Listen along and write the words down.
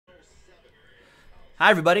Hi,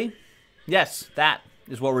 everybody. Yes, that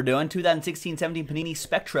is what we're doing. 2016-17 Panini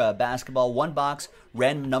Spectra Basketball 1-box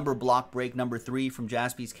random number block break number 3 from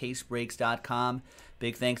jaspyscasebreaks.com.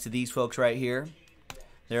 Big thanks to these folks right here.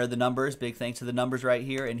 There are the numbers. Big thanks to the numbers right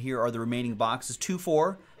here. And here are the remaining boxes. 2,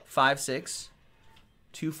 4, 5, 6.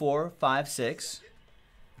 2, 4, 5, 6.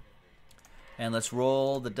 And let's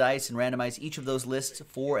roll the dice and randomize each of those lists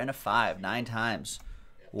 4 and a 5. 9 times.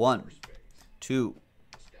 1, 2,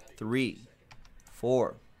 3,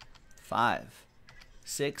 4, 5,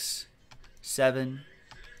 6, 7,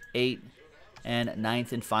 8, and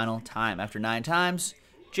ninth and final time. After 9 times,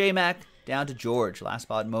 J-Mac down to George. Last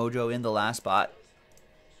spot Mojo in the last spot.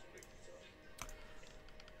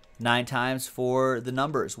 9 times for the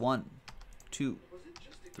numbers. 1, 2,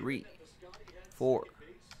 3, 4,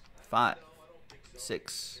 5,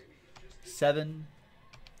 6, 7,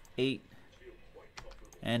 8,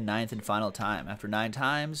 and ninth and final time. After 9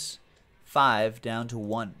 times, 5 down to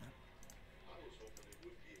 1.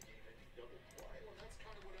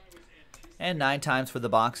 And 9 times for the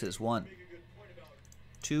boxes. 1,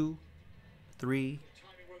 2, 3,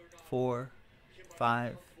 4,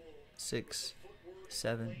 5, 6,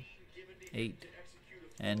 7, 8,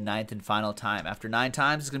 and ninth and final time. After 9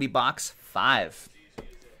 times, it's going to be box 5,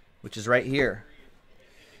 which is right here.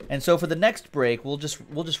 And so for the next break, we'll just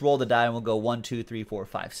roll the die and we'll go 1, 2, 3, 4,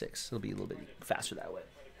 5, 6. It'll be a little bit faster that way.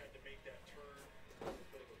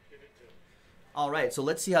 All right, so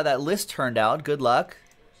let's see how that list turned out. Good luck.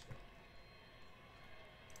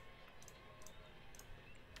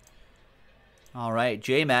 All right,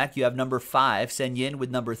 J-Mac, you have number 5. Sen Yin with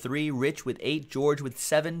number 3. Rich with 8. George with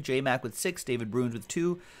 7. J-Mac with 6. David Bruins with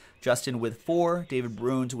 2. Justin with 4. David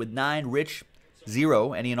Bruins with 9. Rich,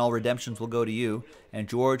 0. Any and all redemptions will go to you. And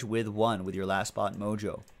George with 1 with your last spot,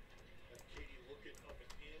 Mojo.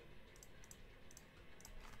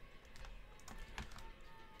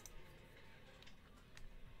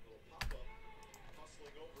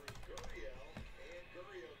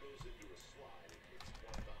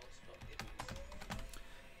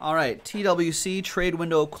 All right, TWC trade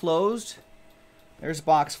window closed. There's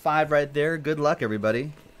box 5 right there. Good luck,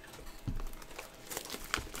 everybody.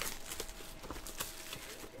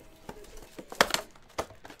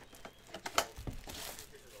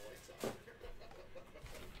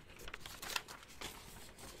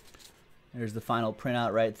 There's the final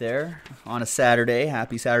printout right there on a Saturday.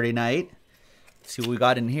 Happy Saturday night. Let's see what we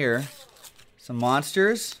got in here. Some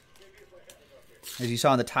monsters. As you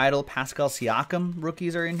saw in the title, Pascal Siakam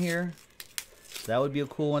rookies are in here. So that would be a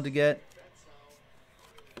cool one to get.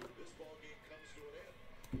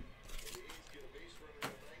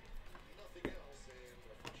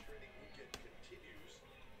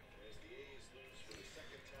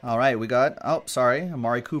 All right, we got, oh, sorry,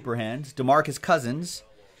 Amari Cooper hands. DeMarcus Cousins.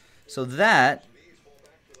 So that,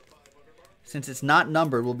 since it's not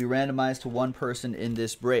numbered, will be randomized to one person in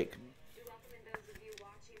this break.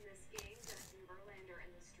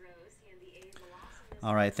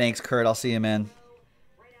 All right, thanks, Kurt. I'll see you, man.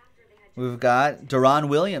 We've got Deron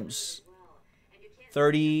Williams,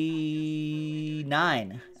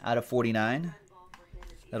 39 out of 49.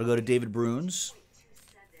 That'll go to David Bruins.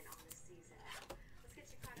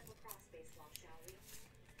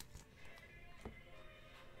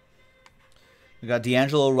 We got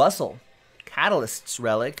D'Angelo Russell, Catalyst's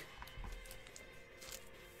relic.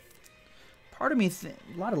 Part of me, a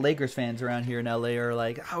lot of Lakers fans around here in LA are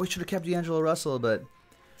like, oh, we should have kept D'Angelo Russell, but I'm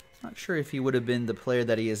not sure if he would have been the player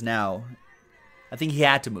that he is now. I think he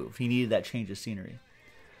had to move. He needed that change of scenery.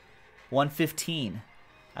 115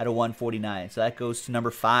 out of 149. So that goes to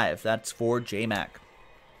number 5. That's for J-Mac.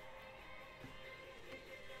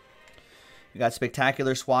 We got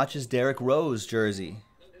spectacular swatches. Derrick Rose jersey.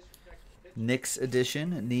 Knicks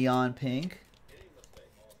edition, neon pink.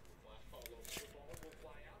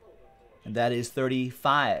 And that is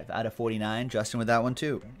 35 out of 49. Justin with that one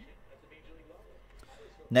too.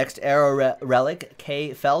 Next era relic,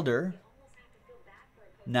 K. Felder.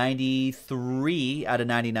 93 out of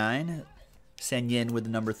 99. Sen Yin with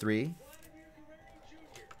the number 3.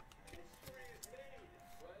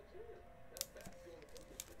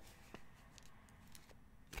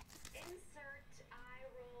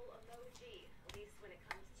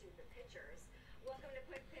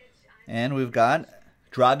 And we've got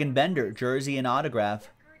Dragan Bender, jersey and autograph.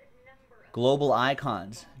 Global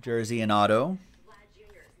Icons, jersey and auto.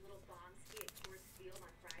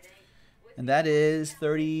 And that is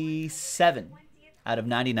 37 out of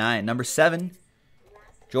 99. Number 7,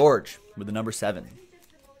 George with the number 7.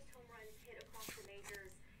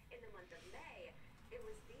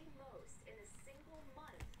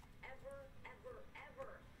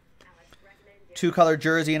 2-color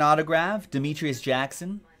jersey and autograph, Demetrius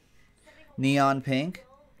Jackson. Neon pink.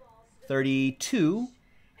 32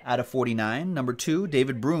 out of 49. Number 2,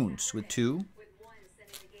 David Bruns with 2.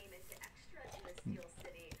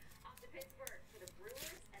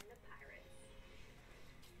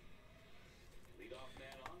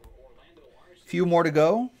 Few more to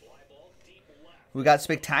go. We got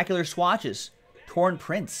spectacular swatches. Torn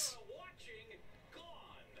prints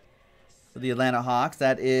for the Atlanta Hawks.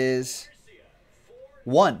 That is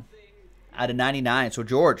 1 out of 99. So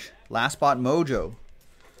George, last spot mojo,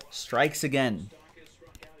 strikes again.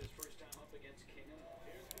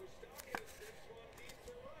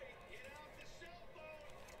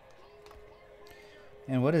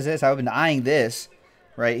 And what is this? I've been eyeing this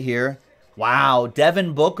right here. Wow,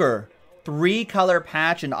 Devin Booker. 3-color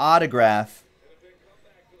patch and autograph.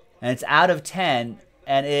 And it's out of 10.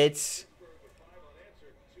 And it's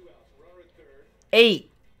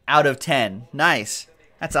 8 out of 10. Nice.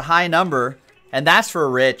 That's a high number. And that's for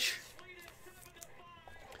Rich.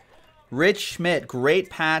 Rich Schmidt.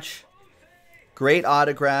 Great patch. Great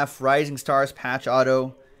autograph. Rising Stars patch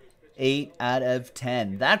auto. 8 out of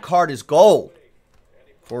 10. That card is gold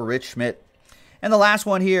for Rich Schmidt. And the last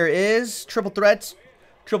one here is Triple Threats.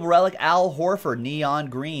 Triple Relic, Al Horford, neon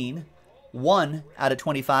green. 1 out of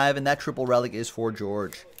 25, and that triple relic is for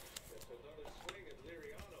George.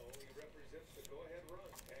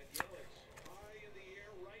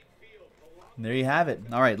 And there you have it.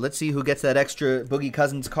 All right, let's see who gets that extra Boogie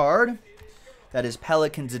Cousins card. That is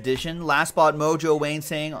Pelicans edition. Last spot mojo, Wayne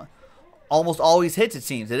saying almost always hits, it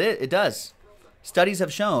seems. It does. Studies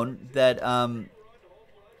have shown that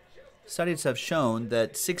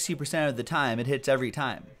 60% of the time it hits every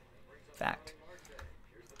time. Fact.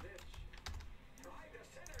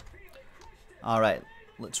 All right,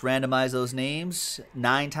 let's randomize those names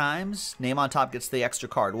 9 times. Name on top gets the extra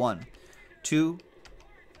card. 1, 2,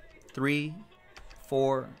 3,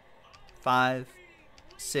 4, 5,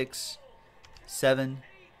 6, 7,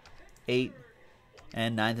 8,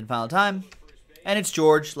 and 9th and final time. And it's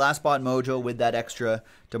George, last spot mojo, with that extra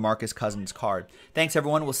DeMarcus Cousins card. Thanks,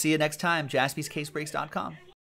 everyone. We'll see you next time. JaspysCaseBreaks.com.